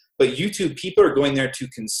But YouTube, people are going there to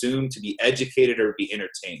consume, to be educated, or be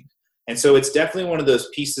entertained. And so it's definitely one of those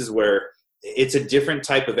pieces where it's a different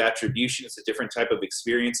type of attribution. It's a different type of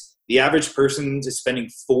experience. The average person is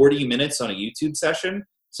spending 40 minutes on a YouTube session,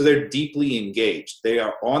 so they're deeply engaged. They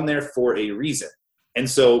are on there for a reason. And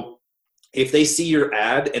so if they see your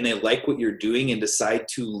ad and they like what you're doing and decide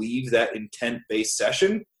to leave that intent-based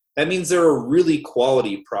session, that means they're a really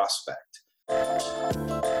quality prospect.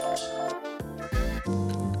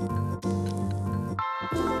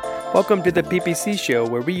 Welcome to the PPC Show,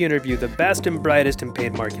 where we interview the best and brightest in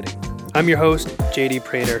paid marketing. I'm your host, JD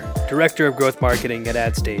Prater, Director of Growth Marketing at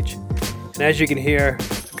AdStage. And as you can hear,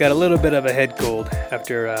 I've got a little bit of a head cold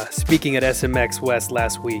after speaking at SMX West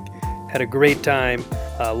last week. Had a great time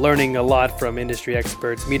learning a lot from industry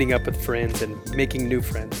experts, meeting up with friends, and making new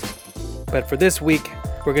friends. But for this week,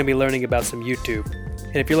 we're going to be learning about some YouTube.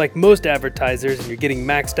 And if you're like most advertisers and you're getting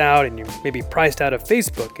maxed out and you're maybe priced out of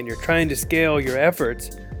Facebook and you're trying to scale your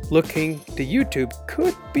efforts, looking to YouTube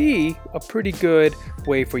could be a pretty good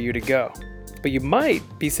way for you to go. But you might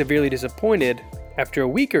be severely disappointed after a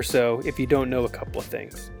week or so if you don't know a couple of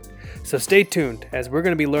things. So stay tuned as we're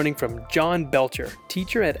going to be learning from John Belcher,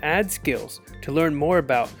 teacher at AdSkills, to learn more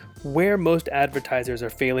about where most advertisers are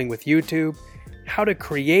failing with YouTube, how to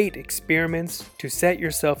create experiments to set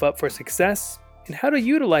yourself up for success, and how to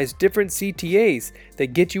utilize different CTAs that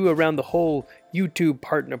get you around the whole YouTube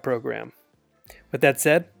partner program. With that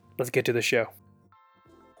said, let's get to the show.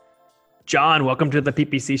 John, welcome to the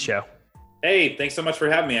PPC Show. Hey, thanks so much for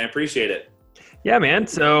having me. I appreciate it. Yeah, man.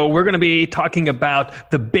 So we're going to be talking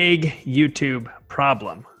about the big YouTube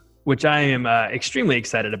problem, which I am extremely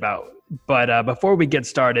excited about. But before we get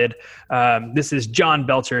started, this is John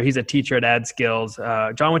Belcher. He's a teacher at AdSkills.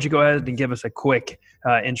 John, why don't you go ahead and give us a quick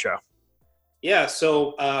intro? Yeah,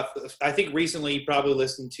 so I think recently you probably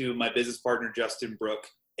listened to my business partner, Justin Brook,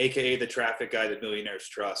 AKA the traffic guy that millionaires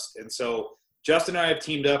trust. And so Justin and I have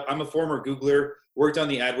teamed up. I'm a former Googler, worked on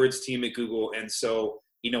the AdWords team at Google. And so,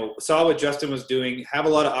 saw what Justin was doing, have a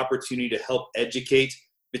lot of opportunity to help educate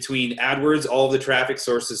between AdWords, all of the traffic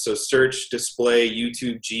sources. So search, display,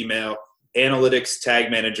 YouTube, Gmail, analytics,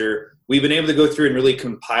 tag manager. We've been able to go through and really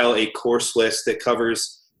compile a course list that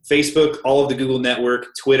covers Facebook, all of the Google network,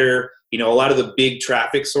 Twitter, a lot of the big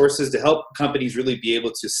traffic sources to help companies really be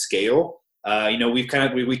able to scale.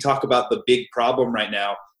 We talk about the big problem right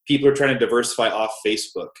now. People are trying to diversify off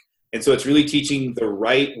Facebook. And so it's really teaching the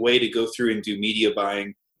right way to go through and do media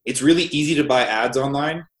buying. It's really easy to buy ads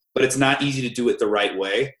online, but it's not easy to do it the right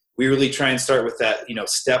way. We really try and start with that,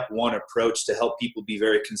 step one approach to help people be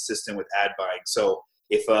very consistent with ad buying. So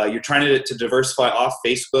if you're trying to diversify off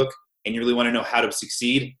Facebook and you really want to know how to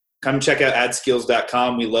succeed, come check out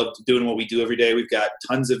adskills.com. We love doing what we do every day. We've got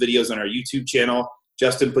tons of videos on our YouTube channel.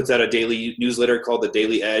 Justin puts out a daily newsletter called The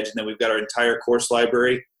Daily Edge, and then we've got our entire course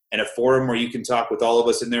library and a forum where you can talk with all of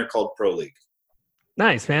us in there called Pro League.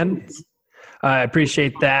 Nice, man. I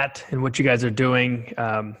appreciate that and what you guys are doing.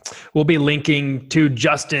 We'll be linking to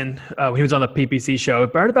Justin. He was on the PPC show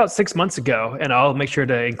about 6 months ago, and I'll make sure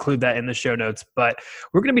to include that in the show notes. But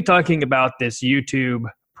we're going to be talking about this YouTube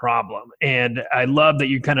problem. And I love that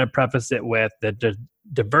you kind of preface it with the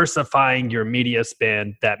diversifying your media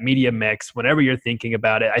spend, that media mix, whenever you're thinking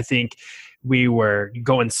about it. I think we were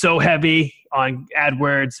going so heavy on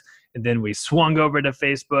AdWords, and then we swung over to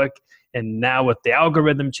Facebook. And now with the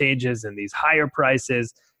algorithm changes and these higher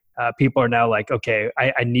prices, people are now like, okay,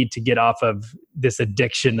 I need to get off of this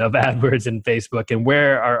addiction of AdWords and Facebook, and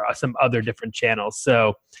where are some other different channels?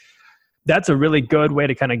 So that's a really good way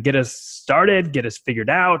to kind of get us started, get us figured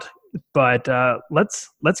out. But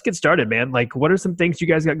let's get started, man. Like, what are some things you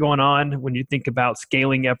guys got going on when you think about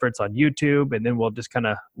scaling efforts on YouTube? And then we'll just kind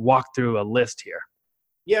of walk through a list here.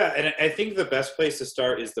 Yeah, and I think the best place to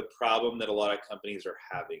start is the problem that a lot of companies are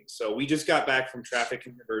having. So we just got back from Traffic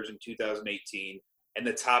and Conversion 2018, and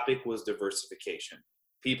the topic was diversification.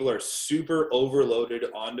 People are super overloaded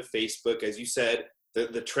onto Facebook. As you said,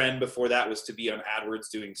 the trend before that was to be on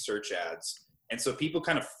AdWords doing search ads. And so people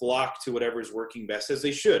kind of flock to whatever is working best, as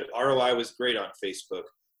they should. ROI was great on Facebook,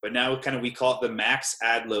 but now we call it the max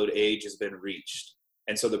ad load age has been reached.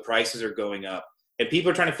 And so the prices are going up. And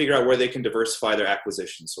people are trying to figure out where they can diversify their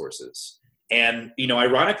acquisition sources. And,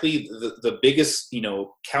 ironically, the biggest,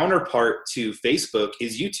 counterpart to Facebook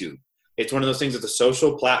is YouTube. It's one of those things that's a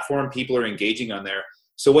social platform. People are engaging on there.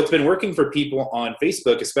 So what's been working for people on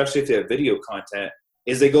Facebook, especially if they have video content,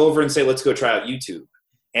 is they go over and say, let's go try out YouTube.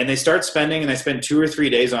 And they start spending, and they spend 2 or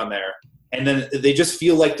 3 days on there. And then they just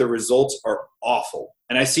feel like the results are awful.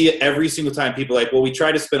 And I see it every single time. People are like, well, we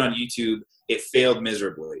tried to spend on YouTube. It failed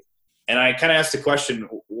miserably. And I kind of asked the question,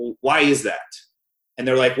 why is that? and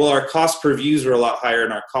they're like, well, our cost per views are a lot higher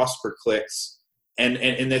and our cost per clicks.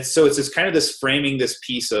 And that's, so it's this kind of this framing this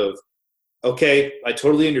piece of, okay, I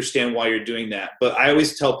totally understand why you're doing that. But I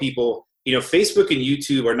always tell people, Facebook and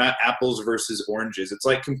YouTube are not apples versus oranges. It's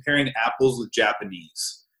like comparing apples with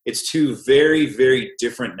Japanese. It's two very, very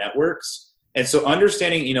different networks. And so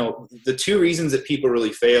understanding, the two reasons that people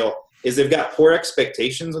really fail is they've got poor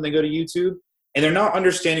expectations when they go to YouTube, and they're not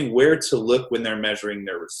understanding where to look when they're measuring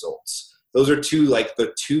their results. Those are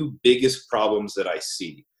the two biggest problems that I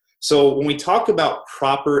see. So when we talk about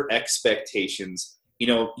proper expectations,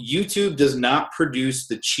 YouTube does not produce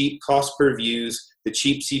the cheap cost per views, the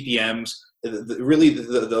cheap CPMs,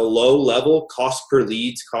 the low level cost per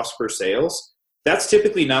leads, cost per sales. That's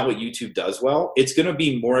typically not what YouTube does well. It's going to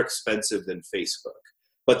be more expensive than Facebook.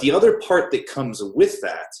 But the other part that comes with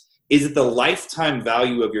that is that the lifetime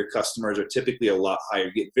value of your customers are typically a lot higher.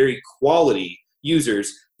 You get very quality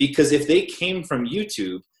users, because if they came from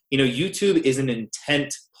YouTube, YouTube is an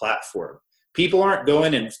intent platform. People aren't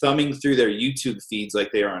going and thumbing through their YouTube feeds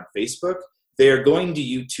like they are on Facebook. They are going to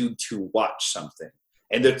YouTube to watch something.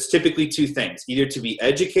 And there's typically two things, either to be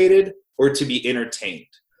educated or to be entertained.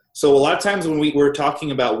 So a lot of times when we're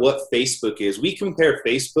talking about what Facebook is, we compare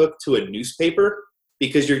Facebook to a newspaper,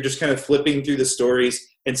 because you're just kind of flipping through the stories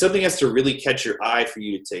and something has to really catch your eye for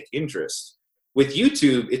you to take interest. With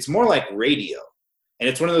YouTube, it's more like radio. And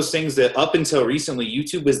it's one of those things that up until recently,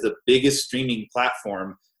 YouTube was the biggest streaming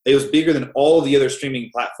platform. It was bigger than all the other streaming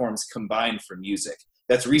platforms combined for music.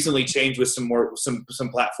 That's recently changed with some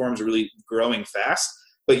platforms really growing fast.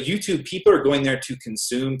 But YouTube, people are going there to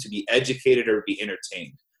consume, to be educated, or be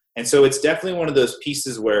entertained. And so it's definitely one of those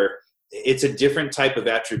pieces where it's a different type of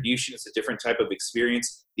attribution. It's a different type of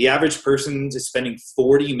experience. The average person is spending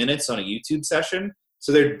 40 minutes on a YouTube session,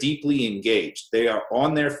 so they're deeply engaged. They are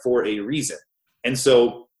on there for a reason. And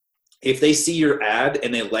so if they see your ad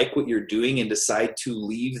and they like what you're doing and decide to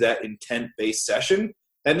leave that intent-based session,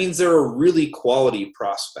 that means they're a really quality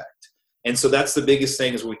prospect. And so that's the biggest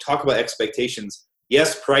thing is when we talk about expectations,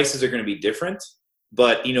 yes, prices are going to be different,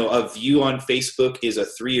 but a view on Facebook is a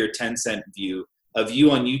 3 or 10 cent view. A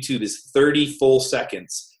view on YouTube is 30 full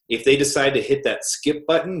seconds. If they decide to hit that skip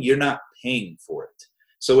button, you're not paying for it.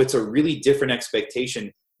 So it's a really different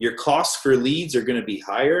expectation. Your costs for leads are going to be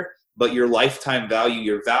higher, but your lifetime value,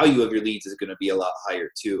 your value of your leads is going to be a lot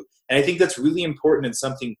higher too. And I think that's really important and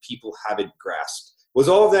something people haven't grasped. Was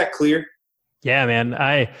all of that clear? Yeah,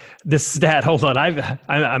 man. This stat, hold on.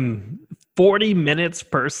 I'm 40 minutes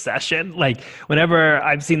per session. Like whenever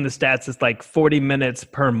I've seen the stats, it's like 40 minutes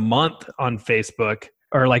per month on Facebook,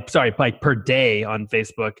 or like per day on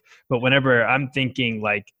Facebook. But whenever I'm thinking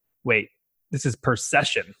wait, this is per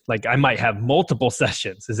session. Like I might have multiple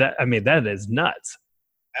sessions. That is nuts.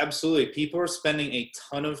 Absolutely. People are spending a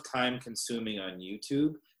ton of time consuming on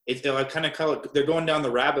YouTube. I kind of call it, they're going down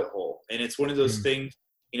the rabbit hole. And it's one of those things,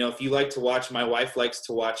 if you like to watch, my wife likes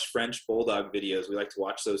to watch French bulldog videos. We like to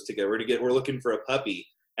watch those together. We're looking for a puppy.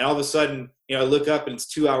 And all of a sudden, I look up and it's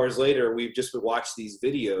 2 hours later, we've just watched these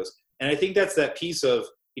videos. And I think that's that piece of,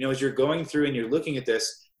 as you're going through and you're looking at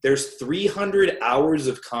this, there's 300 hours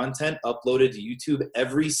of content uploaded to YouTube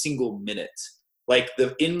every single minute. Like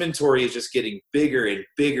the inventory is just getting bigger and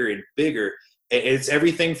bigger and bigger. It's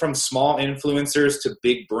everything from small influencers to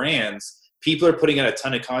big brands. People are putting out a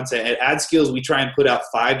ton of content. At Ad Skills, we try and put out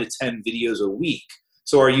 5 to 10 videos a week.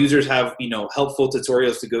 So our users have, helpful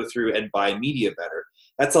tutorials to go through and buy media better.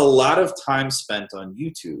 That's a lot of time spent on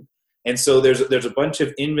YouTube. And so there's a bunch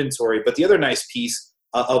of inventory. But the other nice piece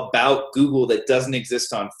about Google that doesn't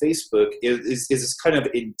exist on Facebook is this kind of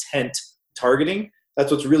intent targeting.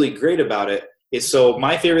 That's what's really great about it. So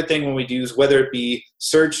my favorite thing when we do is whether it be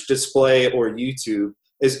search, display, or YouTube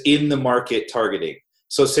is in the market targeting.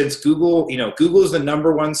 So since Google, Google is the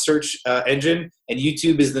number 1 search engine and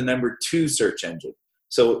YouTube is the number 2 search engine.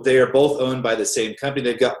 So they are both owned by the same company.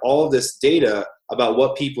 They've got all of this data about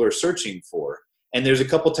what people are searching for. And there's a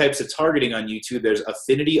couple types of targeting on YouTube. There's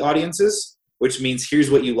affinity audiences, which means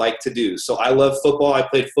here's what you like to do. So I love football. I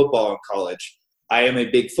played football in college. I am a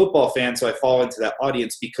big football fan, so I fall into that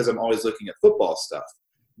audience because I'm always looking at football stuff.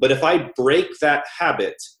 But if I break that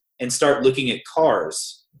habit and start looking at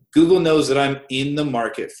cars, Google knows that I'm in the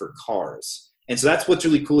market for cars. And so that's what's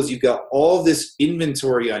really cool is you've got all this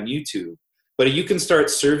inventory on YouTube, but you can start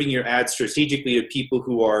serving your ads strategically to people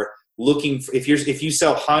who are looking for, if you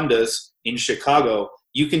sell Hondas in Chicago,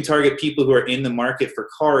 you can target people who are in the market for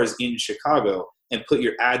cars in Chicago and put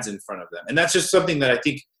your ads in front of them. And that's just something that I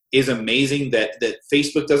think is amazing that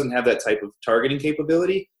Facebook doesn't have that type of targeting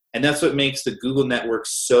capability. And that's what makes the Google network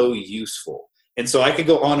so useful. And so I could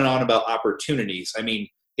go on and on about opportunities.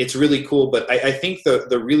 it's really cool. But I think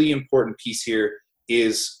the really important piece here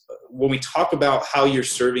is when we talk about how you're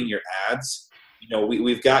serving your ads,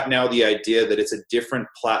 we've got now the idea that it's a different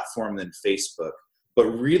platform than Facebook, but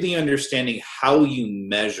really understanding how you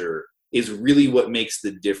measure is really what makes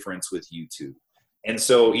the difference with YouTube. And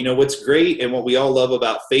so, what's great and what we all love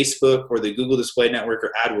about Facebook or the Google Display Network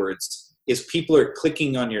or AdWords is people are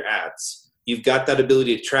clicking on your ads. You've got that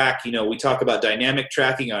ability to track, we talk about dynamic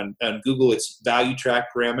tracking on Google, it's value track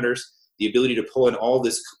parameters, the ability to pull in all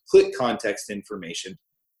this click context information,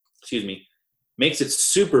 makes it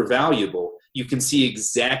super valuable. You can see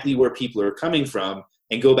exactly where people are coming from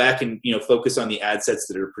and go back and, focus on the ad sets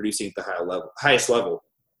that are producing at the highest level.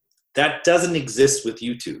 That doesn't exist with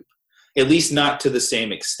YouTube, at least not to the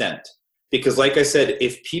same extent. Because like I said,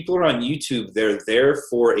 if people are on YouTube, they're there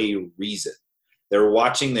for a reason. They're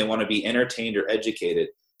watching, they want to be entertained or educated.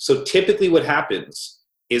 So typically what happens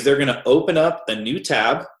is they're going to open up a new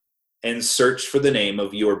tab and search for the name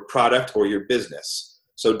of your product or your business.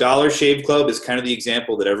 So Dollar Shave Club is kind of the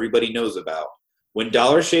example that everybody knows about. When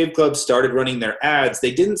Dollar Shave Club started running their ads,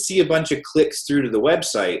 they didn't see a bunch of clicks through to the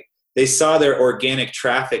website. They saw their organic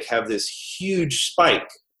traffic have this huge spike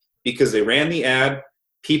because they ran the ad,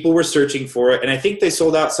 people were searching for it, and I think they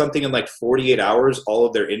sold out something in like 48 hours, all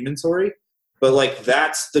of their inventory. But like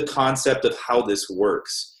that's the concept of how this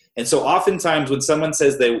works. And so oftentimes when someone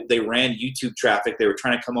says they ran YouTube traffic, they were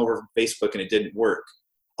trying to come over from Facebook and it didn't work,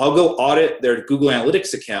 I'll go audit their Google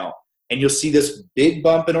Analytics account and you'll see this big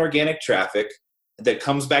bump in organic traffic that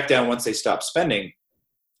comes back down once they stop spending.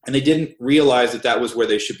 And they didn't realize that that was where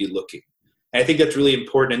they should be looking. And I think that's really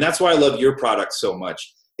important. And that's why I love your product so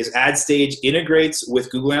much is AdStage integrates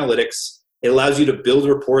with Google Analytics. It allows you to build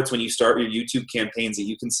reports when you start your YouTube campaigns that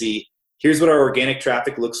you can see, here's what our organic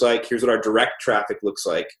traffic looks like, here's what our direct traffic looks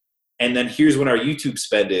like, and then here's what our YouTube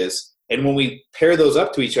spend is. And when we pair those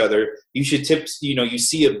up to each other, you should you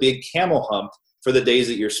see a big camel hump for the days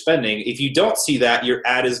that you're spending. If you don't see that, your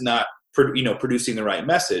ad is not producing the right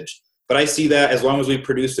message. But I see that as long as we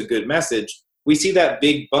produce a good message, we see that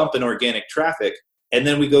big bump in organic traffic, and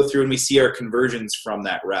then we go through and we see our conversions from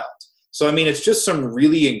that route. So, I mean, it's just some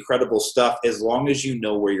really incredible stuff as long as you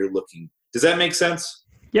know where you're looking. Does that make sense?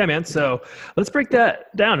 Yeah, man. So let's break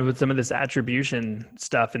that down with some of this attribution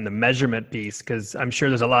stuff in the measurement piece, because I'm sure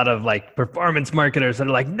there's a lot of like performance marketers that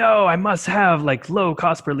are like, no, I must have like low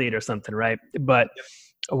cost per lead or something, right? But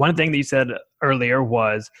one thing that you said earlier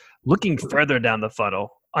was looking further down the funnel,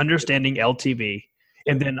 understanding LTV,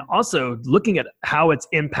 and then also looking at how it's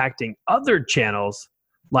impacting other channels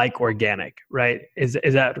like organic, right? Is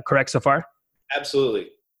that correct so far?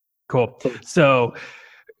 Absolutely. Cool. So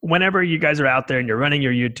whenever you guys are out there and you're running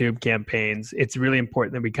your YouTube campaigns, it's really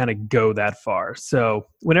important that we kind of go that far. So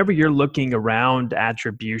whenever you're looking around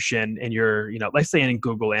attribution and you're, let's say in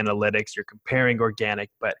Google Analytics, you're comparing organic,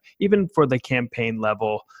 but even for the campaign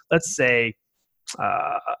level, let's say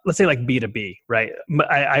like B2B, right?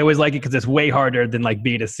 I always like it because it's way harder than like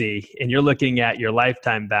B2C, and you're looking at your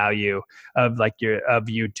lifetime value of of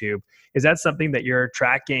YouTube. Is that something that you're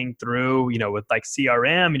tracking through, with like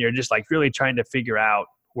CRM, and you're just like really trying to figure out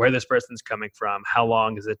where this person's coming from, how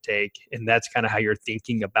long does it take? And that's kind of how you're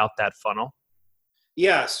thinking about that funnel?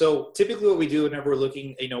 Yeah. So typically what we do whenever we're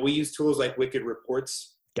looking, we use tools like Wicked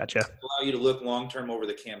Reports. Gotcha. To allow you to look long-term over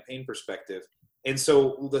the campaign perspective. And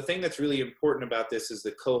so the thing that's really important about this is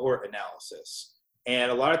the cohort analysis. And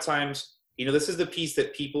a lot of times, this is the piece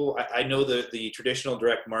that people, I know that the traditional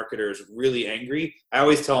direct marketer is really angry. I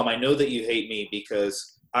always tell them, I know that you hate me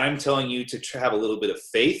because I'm telling you to have a little bit of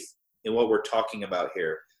faith in what we're talking about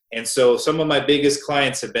here. And so some of my biggest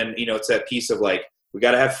clients have been, it's that piece of like, we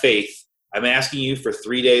got to have faith. I'm asking you for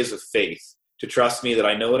 3 days of faith to trust me that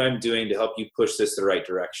I know what I'm doing to help you push this the right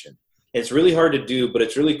direction. It's really hard to do, but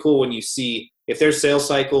it's really cool when you see if their sales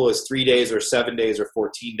cycle is 3 days or 7 days or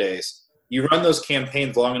 14 days, you run those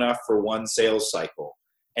campaigns long enough for one sales cycle.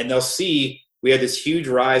 And they'll see we had this huge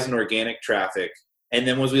rise in organic traffic. And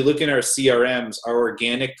then as we look in our CRMs, our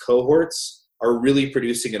organic cohorts are really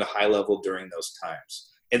producing at a high level during those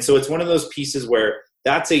times. And so it's one of those pieces where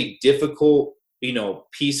that's a difficult,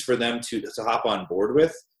 piece for them to hop on board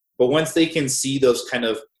with. But once they can see those kind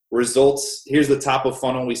of results, here's the top of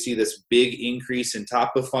funnel, we see this big increase in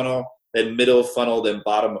top of funnel, then middle of funnel, then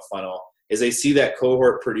bottom of funnel. As they see that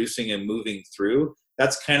cohort producing and moving through,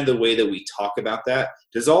 that's kind of the way that we talk about that.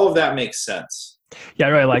 Does all of that make sense? Yeah, I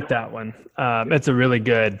really like that one. It's a really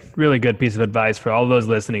good piece of advice for all those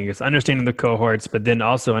listening, is understanding the cohorts, but then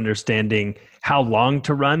also understanding how long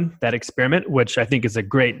to run that experiment, which I think is a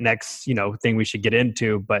great next, thing we should get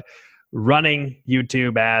into. But running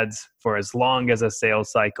YouTube ads for as long as a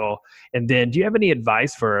sales cycle? And then do you have any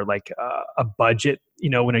advice for like a budget,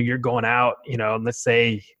 when you're going out, let's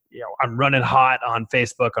say, I'm running hot on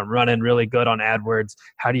Facebook, I'm running really good on AdWords.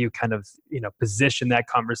 How do you kind of, position that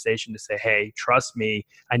conversation to say, hey, trust me,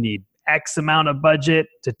 I need X amount of budget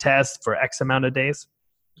to test for X amount of days?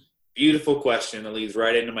 Beautiful question that leads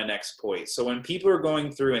right into my next point. So when people are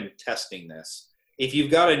going through and testing this, if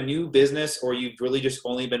you've got a new business or you've really just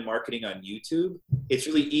only been marketing on YouTube, it's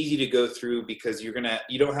really easy to go through because you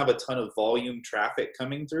don't have a ton of volume traffic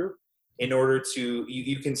coming through. In order to,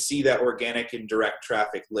 you can see that organic and direct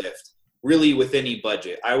traffic lift really with any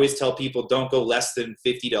budget. I always tell people don't go less than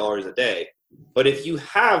 $50 a day. But if you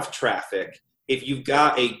have traffic, if you've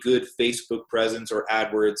got a good Facebook presence or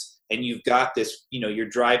AdWords, and you've got this, you're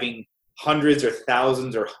driving hundreds or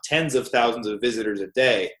thousands or tens of thousands of visitors a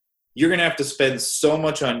day, you're going to have to spend so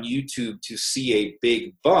much on YouTube to see a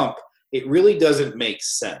big bump. It really doesn't make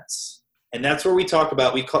sense. And that's where we talk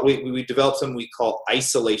about, we develop something we call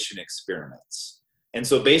isolation experiments. And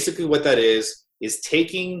so basically what that is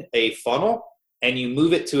taking a funnel and you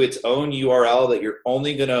move it to its own URL that you're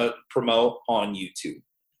only going to promote on YouTube.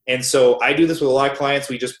 And so I do this with a lot of clients.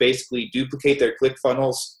 We just basically duplicate their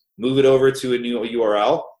ClickFunnels, move it over to a new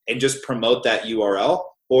URL, and just promote that URL.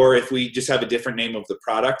 Or if we just have a different name of the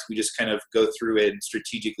product, we just kind of go through and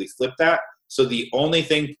strategically flip that. So the only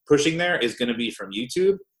thing pushing there is going to be from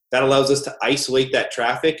YouTube. That allows us to isolate that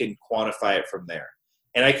traffic and quantify it from there.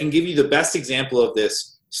 And I can give you the best example of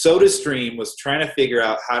this. SodaStream was trying to figure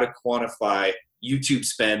out how to quantify YouTube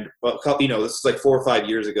spend. Well, this is like 4 or 5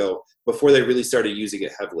 years ago before they really started using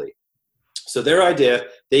it heavily. So their idea,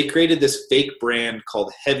 they created this fake brand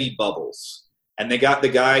called Heavy Bubbles. And they got the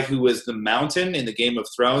guy who was the Mountain in the Game of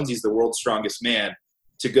Thrones, he's the world's strongest man,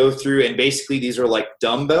 to go through, and basically these are like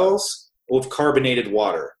dumbbells with carbonated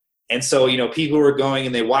water. And so, people were going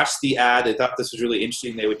and they watched the ad, they thought this was really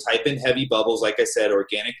interesting. They would type in Heavy Bubbles, like I said,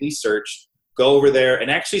 organically search, go over there and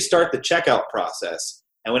actually start the checkout process.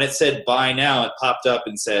 And when it said buy now, it popped up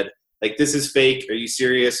and said, like, this is fake. Are you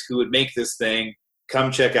serious? Who would make this thing? Come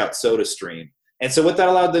check out SodaStream. And so what that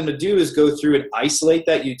allowed them to do is go through and isolate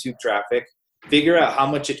that YouTube traffic, figure out how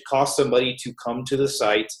much it costs somebody to come to the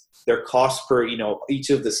site, their cost per, each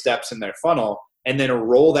of the steps in their funnel, and then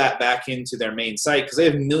roll that back into their main site because they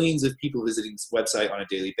have millions of people visiting this website on a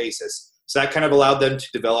daily basis. So that kind of allowed them to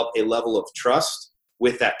develop a level of trust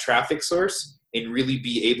with that traffic source and really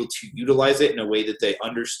be able to utilize it in a way that they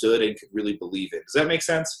understood and could really believe in. Does that make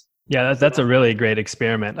sense? Yeah, that's a really great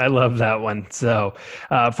experiment. I love that one. So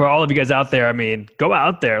for all of you guys out there, go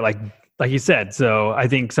out there, like you said. So I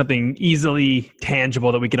think something easily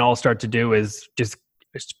tangible that we can all start to do is just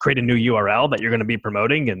create a new URL that you're going to be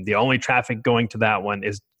promoting. And the only traffic going to that one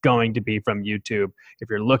is going to be from YouTube. If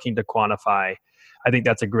you're looking to quantify, I think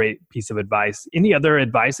that's a great piece of advice. Any other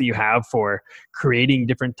advice that you have for creating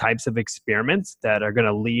different types of experiments that are going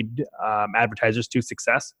to lead advertisers to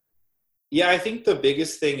success? Yeah, I think the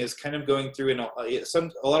biggest thing is kind of going through, and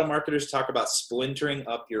a lot of marketers talk about splintering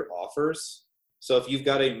up your offers. So if you've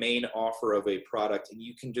got a main offer of a product and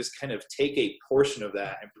you can just kind of take a portion of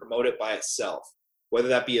that and promote it by itself, whether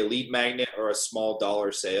that be a lead magnet or a small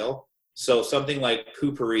dollar sale. So something like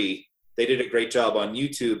Poopery, they did a great job on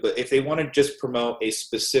YouTube, but if they want to just promote a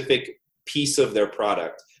specific piece of their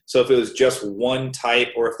product, so if it was just one type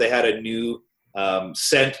or if they had a new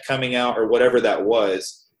scent coming out or whatever that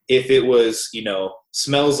was, if it was,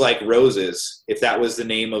 smells like roses, if that was the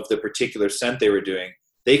name of the particular scent they were doing,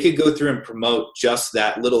 they could go through and promote just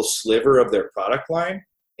that little sliver of their product line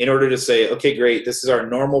in order to say, okay, great, this is our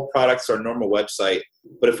normal products, our normal website.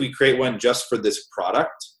 But if we create one just for this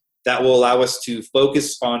product, that will allow us to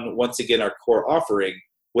focus on, once again, our core offering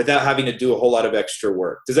without having to do a whole lot of extra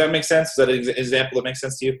work. Does that make sense? Is that an example that makes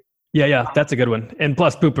sense to you? Yeah, that's a good one. And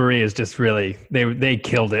plus Poopery is just really, they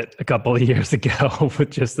killed it a couple of years ago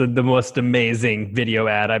with just the most amazing video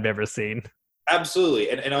ad I've ever seen. Absolutely.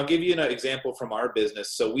 And I'll give you an example from our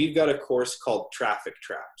business. So we've got a course called Traffic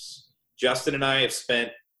Traps. Justin and I have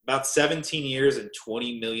spent about 17 years and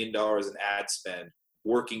 $20 million in ad spend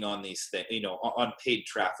working on these things, on paid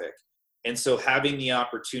traffic. And so having the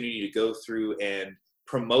opportunity to go through and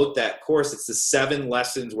promote that course, it's the 7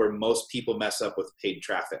 lessons where most people mess up with paid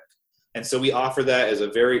traffic. And so we offer that as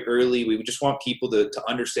a very early, we just want people to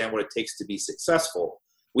understand what it takes to be successful.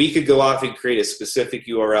 We could go off and create a specific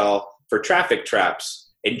URL for Traffic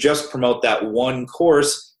Traps and just promote that one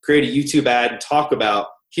course, create a YouTube ad and talk about,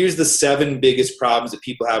 here's the 7 biggest problems that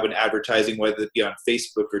people have in advertising, whether it be on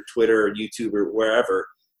Facebook or Twitter or YouTube or wherever.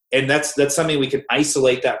 And that's something we can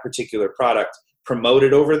isolate that particular product, promote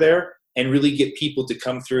it over there, and really get people to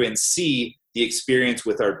come through and see the experience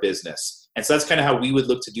with our business. And so that's kind of how we would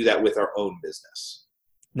look to do that with our own business.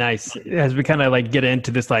 Nice. As we kind of like get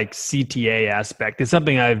into this like CTA aspect, it's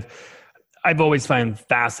something I've always found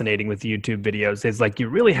fascinating with YouTube videos. Is like you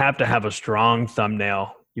really have to have a strong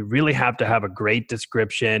thumbnail. You really have to have a great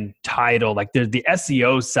description, title. Like there's the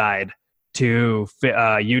SEO side to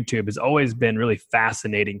YouTube has always been really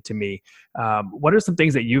fascinating to me. What are some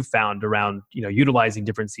things that you've found around, utilizing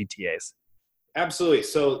different CTAs? Absolutely.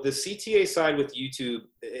 So the CTA side with YouTube,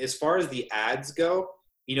 as far as the ads go,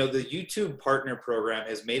 the YouTube partner program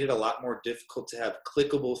has made it a lot more difficult to have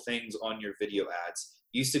clickable things on your video ads.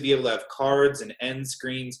 You used to be able to have cards and end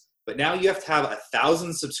screens, but now you have to have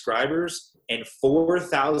 1,000 subscribers and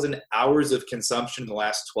 4,000 hours of consumption in the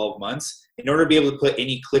last 12 months in order to be able to put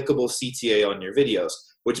any clickable CTA on your videos,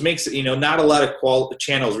 which makes, not a lot of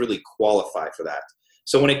channels really qualify for that.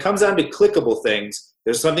 So when it comes down to clickable things,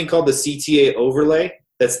 there's something called the CTA overlay.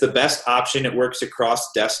 That's the best option. It works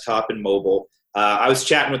across desktop and mobile. I was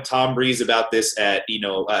chatting with Tom Breeze about this at,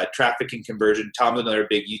 Traffic and Conversion. Tom's another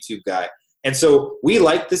big YouTube guy. And so we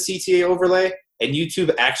like the CTA overlay, and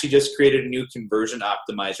YouTube actually just created a new conversion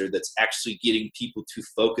optimizer that's actually getting people to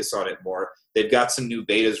focus on it more. They've got some new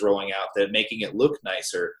betas rolling out that are making it look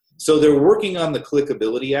nicer. So they're working on the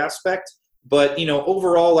clickability aspect. But,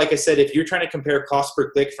 overall, like I said, if you're trying to compare cost per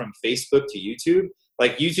click from Facebook to YouTube,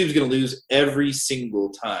 like YouTube's going to lose every single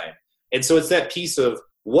time. And so it's that piece of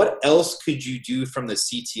what else could you do from the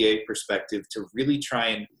CTA perspective to really try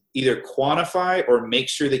and either quantify or make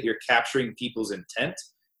sure that you're capturing people's intent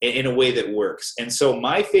in a way that works. And so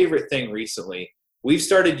my favorite thing recently, we've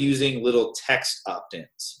started using little text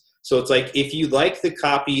opt-ins. So it's like, if you like the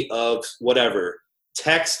copy of whatever,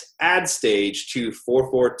 text ad stage to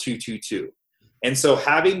 44222. And so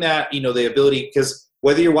having that, the ability, because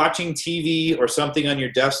whether you're watching TV or something on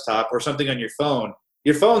your desktop or something on your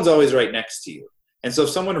phone's always right next to you. And so if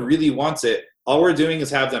someone really wants it, all we're doing is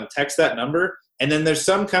have them text that number. And then there's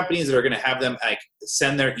some companies that are going to have them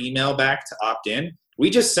send their email back to opt in. We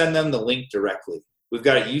just send them the link directly. We've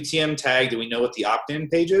got a UTM tagged and we know what the opt-in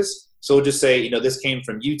page is. So we'll just say, this came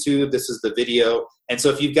from YouTube, this is the video. And so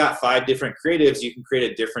if you've got 5 different creatives, you can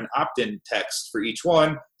create a different opt-in text for each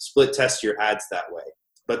one, split test your ads that way.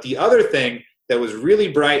 But the other thing that was really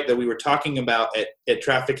bright that we were talking about at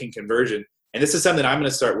Traffic and Conversion, and this is something I'm going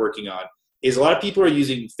to start working on, is a lot of people are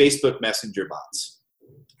using Facebook Messenger bots.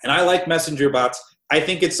 And I like Messenger bots. I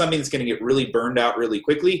think it's something that's going to get really burned out really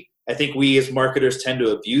quickly. I think we as marketers tend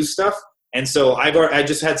to abuse stuff. And so I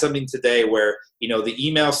just had something today where, the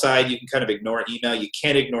email side, you can kind of ignore email. You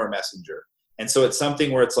can't ignore Messenger. And so it's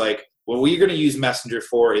something where it's like, what we're going to use Messenger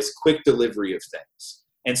for is quick delivery of things.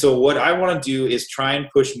 And so what I want to do is try and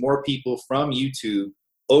push more people from YouTube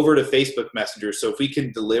over to Facebook Messenger. So if we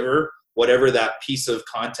can deliver whatever that piece of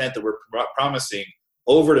content that we're promising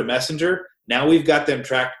over to Messenger, now we've got them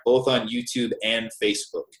tracked both on YouTube and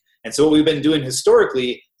Facebook. And so what we've been doing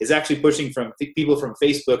historically is actually pushing from people from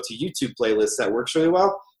Facebook to YouTube playlists. That works really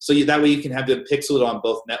well. So that way you can have them pixeled on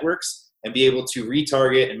both networks and be able to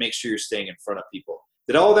retarget and make sure you're staying in front of people.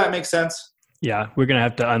 Did all of that make sense? Yeah, we're going to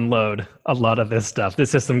have to unload a lot of this stuff.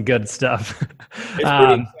 This is some good stuff. It's pretty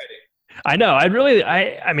exciting. I know.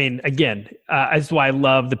 I mean, again, that's why I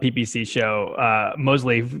love the PPC show,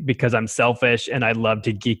 mostly because I'm selfish and I love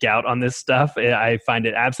to geek out on this stuff. I find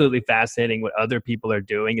it absolutely fascinating what other people are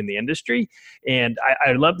doing in the industry. And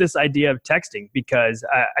I love this idea of texting because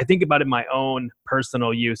I think about it in my own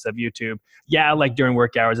personal use of YouTube. Yeah, like during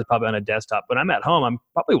work hours, it's probably on a desktop. When I'm at home, I'm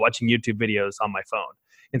probably watching YouTube videos on my phone.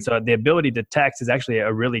 And so the ability to text is actually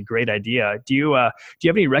a really great idea. Do you have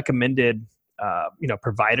any recommended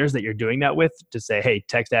providers that you're doing that with to say, hey,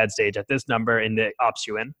 text ad stage at this number and it opts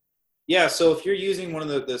you in? Yeah, so if you're using one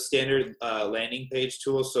of the standard landing page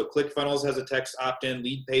tools, so ClickFunnels has a text opt-in,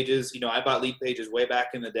 Lead Pages, I bought Lead Pages way back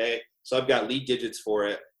in the day, so I've got lead digits for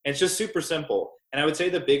it. And it's just super simple. And I would say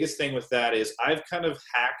the biggest thing with that is I've kind of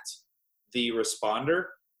hacked the responder.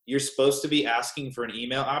 You're supposed to be asking for an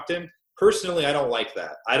email opt-in. Personally, I don't like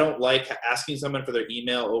that. I don't like asking someone for their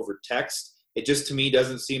email over text. It just, to me,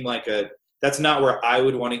 doesn't seem like that's not where I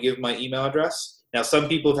would want to give my email address. Now, some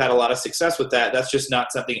people have had a lot of success with that. That's just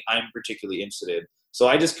not something I'm particularly interested in. So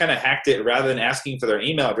I just kind of hacked it. Rather than asking for their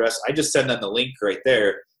email address, I just send them the link right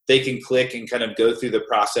there. They can click and kind of go through the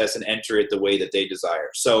process and enter it the way that they desire.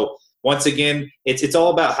 So once again, it's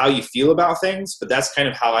all about how you feel about things, but that's kind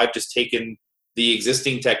of how I've just taken the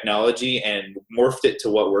existing technology and morphed it to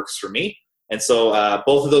what works for me. And so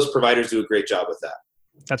both of those providers do a great job with that.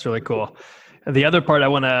 That's really cool. The other part I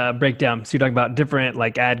want to break down, so you're talking about different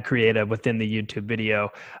like ad creative within the YouTube video.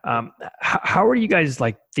 How are you guys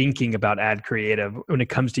like thinking about ad creative when it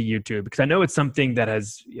comes to YouTube? Because I know it's something that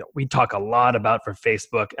has, we talk a lot about for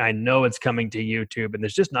Facebook. I know it's coming to YouTube, and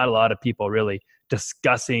there's just not a lot of people really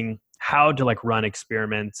discussing how to like run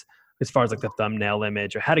experiments as far as like the thumbnail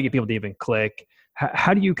image or how to get people to even click.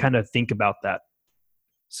 How do you kind of think about that?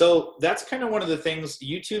 So that's kind of one of the things.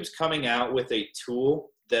 YouTube's coming out with a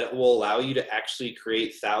tool that will allow you to actually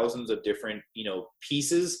create thousands of different,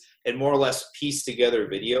 pieces and more or less piece together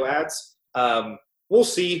video ads. We'll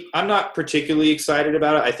see. I'm not particularly excited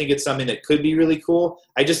about it. I think it's something that could be really cool.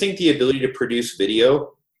 I just think the ability to produce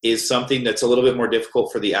video is something that's a little bit more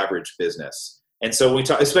difficult for the average business. And so when we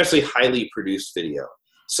talk, especially highly produced video.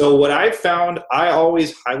 So what I've found, I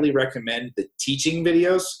always highly recommend the teaching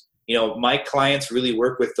videos. My clients really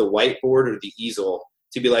work with the whiteboard or the easel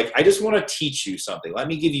to be like, I just want to teach you something. Let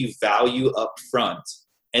me give you value up front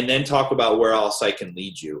and then talk about where else I can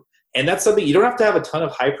lead you. And that's something you don't have to have a ton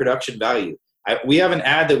of high production value. We have an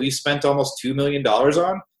ad that we spent almost $2 million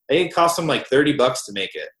on. I think it cost them like $30 to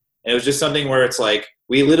make it. And it was just something where it's like,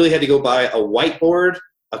 we literally had to go buy a whiteboard,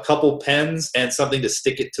 a couple pens, and something to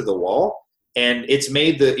stick it to the wall. And it's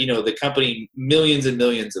made the company millions and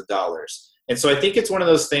millions of dollars. And so I think it's one of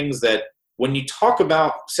those things that when you talk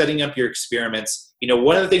about setting up your experiments,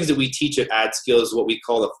 one of the things that we teach at AdSkill is what we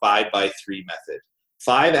call the 5x3 method.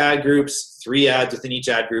 5 ad groups, 3 ads within each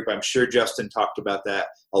ad group. I'm sure Justin talked about that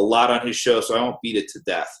a lot on his show, so I won't beat it to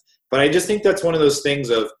death. But I just think that's one of those things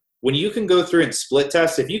of when you can go through and split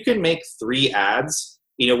test, if you can make 3 ads,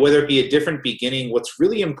 whether it be a different beginning, what's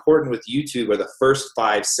really important with YouTube are the first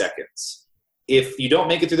 5 seconds. If you don't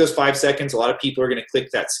make it through those 5 seconds, a lot of people are going to click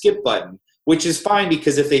that skip button, which is fine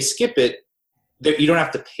because if they skip it, you don't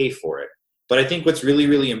have to pay for it. But I think what's really,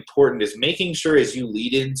 really important is making sure as you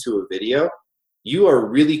lead into a video, you are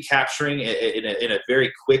really capturing in a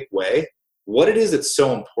very quick way what it is that's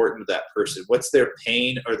so important to that person. What's their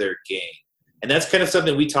pain or their gain? And that's kind of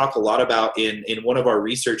something we talk a lot about in one of our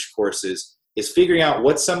research courses is figuring out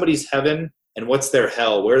what's somebody's heaven and what's their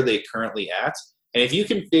hell, where are they currently at? And if you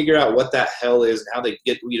can figure out what that hell is and how they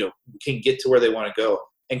can get to where they want to go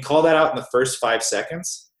and call that out in the first 5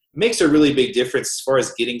 seconds, makes a really big difference as far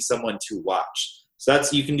as getting someone to watch. So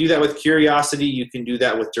you can do that with curiosity. You can do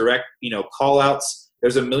that with direct, call outs.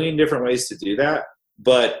 There's a million different ways to do that.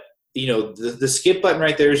 But, the skip button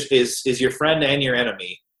right there is your friend and your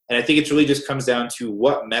enemy. And I think it really just comes down to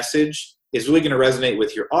what message is really going to resonate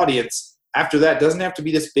with your audience. After that, it doesn't have to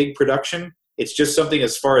be this big production. It's just something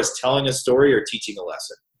as far as telling a story or teaching a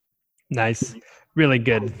lesson. Nice. Really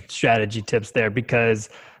good strategy tips there, because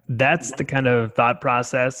that's the kind of thought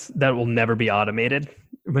process that will never be automated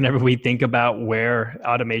whenever we think about where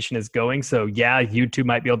automation is going. So yeah, YouTube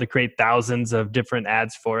might be able to create thousands of different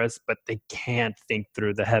ads for us, but they can't think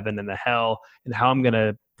through the heaven and the hell and how I'm going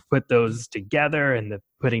to put those together and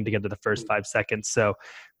putting together the first 5 seconds. So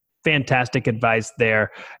fantastic advice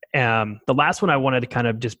there. The last one I wanted to kind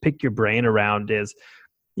of just pick your brain around is,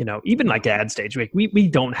 even like AdStage, we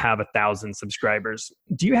don't have 1,000 subscribers.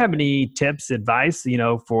 Do you have any tips, advice,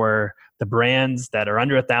 for the brands that are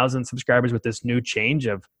under 1,000 subscribers with this new change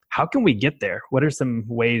of how can we get there? What are some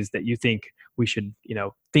ways that you think we should,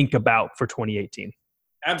 think about for 2018?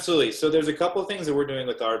 Absolutely. So there's a couple of things that we're doing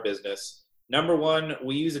with our business. Number one,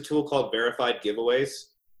 we use a tool called verified giveaways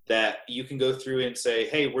that you can go through and say,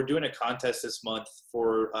 hey, we're doing a contest this month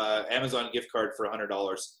for Amazon gift card for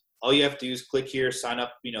 $100. All you have to do is click here, sign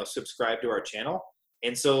up, subscribe to our channel.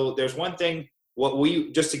 And so there's one thing,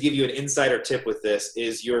 just to give you an insider tip with this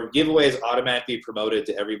is your giveaway is automatically promoted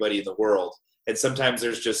to everybody in the world. And sometimes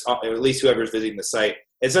there's just, or at least whoever's visiting the site.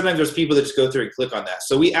 And sometimes there's people that just go through and click on that.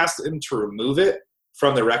 So we asked them to remove it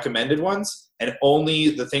from the recommended ones and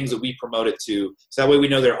only the things that we promote it to. So that way we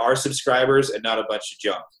know there are subscribers and not a bunch of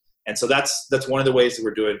junk. And so that's one of the ways that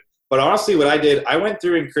we're doing. But honestly, what I did, I went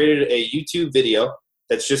through and created a YouTube video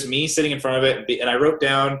that's just me sitting in front of it. And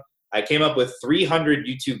I came up with 300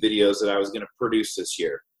 YouTube videos that I was going to produce this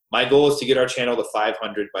year. My goal is to get our channel to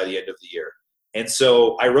 500 by the end of the year. And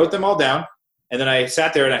so I wrote them all down. And then I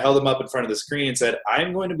sat there and I held them up in front of the screen and said,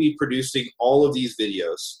 I'm going to be producing all of these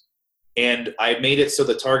videos. And I made it so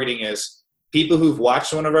the targeting is people who've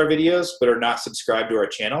watched one of our videos but are not subscribed to our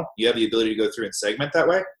channel. You have the ability to go through and segment that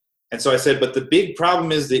way. And so I said, but the big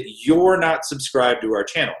problem is that you're not subscribed to our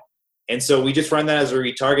channel. And so we just run that as a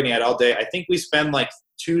retargeting ad all day. I think we spend like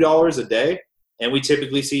 $2 a day, and we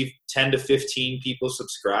typically see 10 to 15 people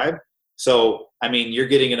subscribe. So, I mean, you're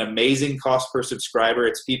getting an amazing cost per subscriber.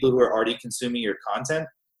 It's people who are already consuming your content.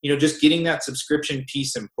 just getting that subscription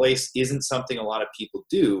piece in place isn't something a lot of people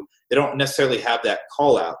do. They don't necessarily have that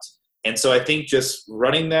call out. And so I think just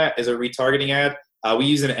running that as a retargeting ad, we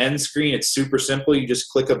use an end screen. It's super simple. You just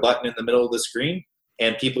click a button in the middle of the screen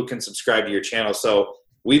and people can subscribe to your channel. So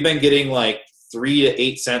we've been getting like 3 to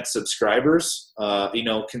 8 cent subscribers,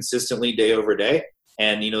 consistently day over day.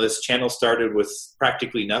 And, this channel started with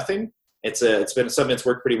practically nothing. It's been something that's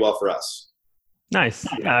worked pretty well for us. Nice.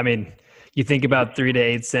 I mean, you think about 3 to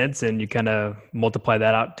 8 cents and you kind of multiply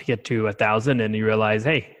that out to get to 1,000 and you realize,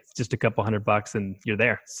 hey, it's just a couple $100 and you're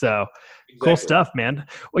there. So exactly. Cool stuff, man.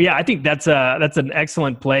 Well, yeah, I think that's an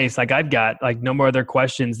excellent place. Like I've got like no more other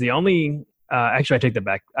questions. The only, actually I take that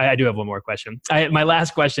back. I do have one more question. My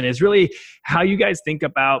last question is really how you guys think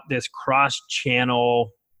about this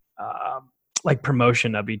cross-channel, like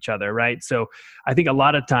promotion of each other, right? So I think a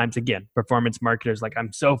lot of times, again, performance marketers, like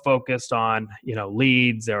I'm so focused on,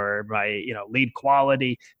 leads or my, lead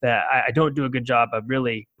quality that I don't do a good job of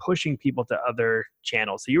really pushing people to other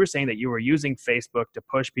channels. So you were saying that you were using Facebook to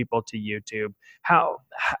push people to YouTube.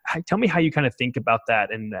 Tell me how you kind of think about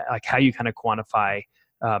that and like how you kind of quantify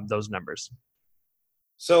those numbers.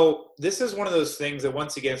 So this is one of those things that,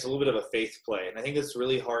 once again, it's a little bit of a faith play. And I think it's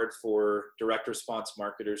really hard for direct response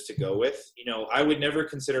marketers to go with. I would never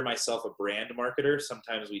consider myself a brand marketer.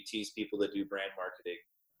 Sometimes we tease people that do brand marketing.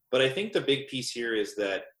 But I think the big piece here is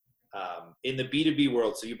that in the B2B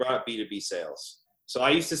world, so you brought up B2B sales. So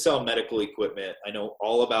I used to sell medical equipment. I know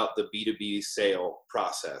all about the B2B sale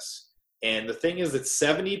process. And the thing is that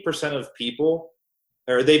 70% of people,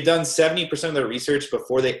 or they've done 70% of their research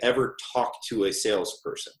before they ever talk to a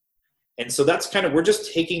salesperson. And so that's we're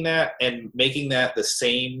just taking that and making that the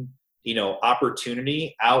same,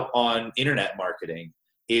 opportunity out on internet marketing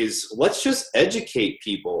is let's just educate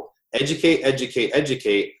people, educate.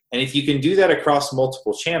 And if you can do that across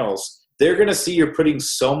multiple channels, they're going to see you're putting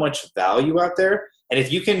so much value out there. And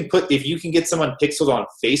if you can get someone pixeled on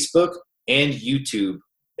Facebook and YouTube,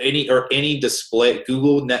 any display,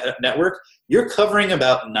 Google network, you're covering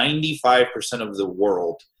about 95% of the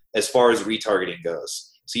world as far as retargeting goes.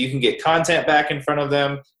 So you can get content back in front of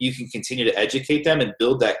them. You can continue to educate them and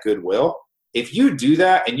build that goodwill. If you do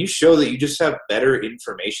that and you show that you just have better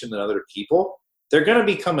information than other people, they're going to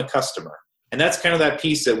become a customer. And that's kind of that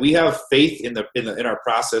piece that we have faith in our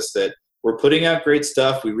process that we're putting out great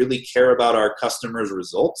stuff. We really care about our customers'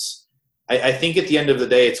 results. I think at the end of the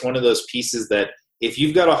day, it's one of those pieces that if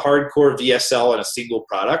you've got a hardcore VSL and a single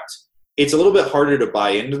product, it's a little bit harder to buy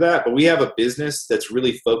into that, but we have a business that's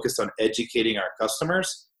really focused on educating our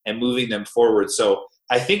customers and moving them forward. So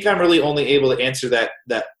I think I'm really only able to answer that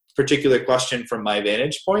particular question from my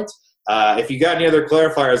vantage point. If you got any other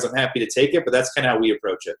clarifiers, I'm happy to take it, but that's kind of how we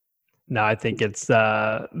approach it. No, I think it's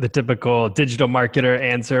the typical digital marketer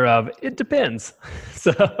answer of it depends.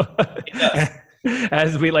 So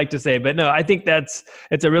as we like to say, but no, I think it's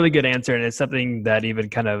a really good answer. And it's something that even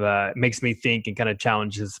kind of makes me think and kind of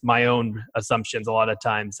challenges my own assumptions a lot of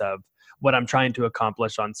times of what I'm trying to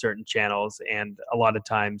accomplish on certain channels. And a lot of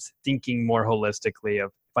times thinking more holistically of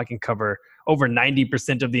if I can cover over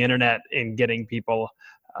 90% of the internet in getting people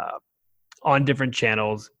on different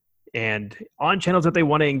channels and on channels that they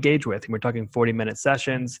want to engage with. And we're talking 40-minute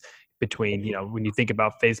sessions between, when you think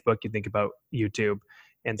about Facebook, you think about YouTube.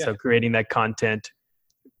 And so creating that content,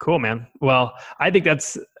 cool, man. Well, I think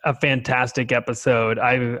that's a fantastic episode.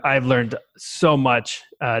 I've learned so much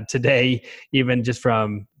today, even just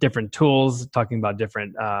from different tools, talking about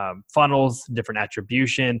different funnels, different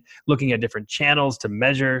attribution, looking at different channels to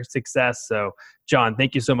measure success. So John,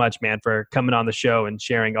 thank you so much, man, for coming on the show and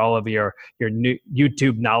sharing all of your new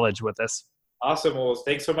YouTube knowledge with us. Awesome. Well,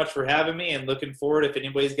 thanks so much for having me and looking forward. If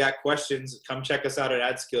anybody's got questions, come check us out at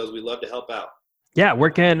AdSkills. We'd love to help out. Yeah. Where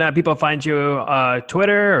can people find you?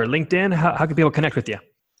 Twitter or LinkedIn? How can people connect with you?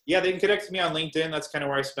 Yeah, they can connect with me on LinkedIn. That's kind of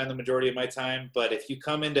where I spend the majority of my time. But if you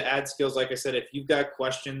come into AdSkills, like I said, if you've got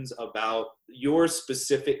questions about your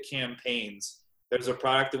specific campaigns, there's a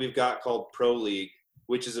product that we've got called Pro League,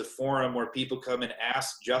 which is a forum where people come and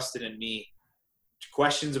ask Justin and me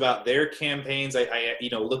questions about their campaigns. I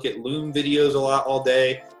look at Loom videos a lot all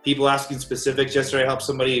day. People asking specifics. Yesterday I helped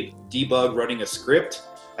somebody debug running a script.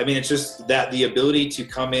 I mean, it's just that the ability to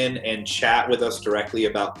come in and chat with us directly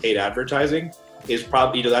about paid advertising is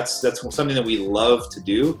probably, that's something that we love to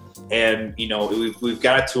do. And, we've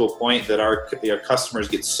got it to a point that our customers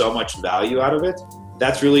get so much value out of it.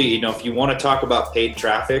 That's really, if you want to talk about paid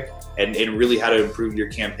traffic and really how to improve your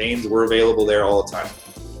campaigns, we're available there all the time.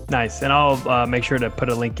 Nice. And I'll make sure to put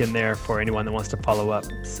a link in there for anyone that wants to follow up.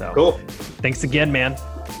 So cool. Thanks again, man.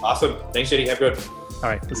 Awesome. Thanks, JD. Have a good one. All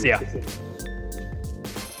right. We'll see ya.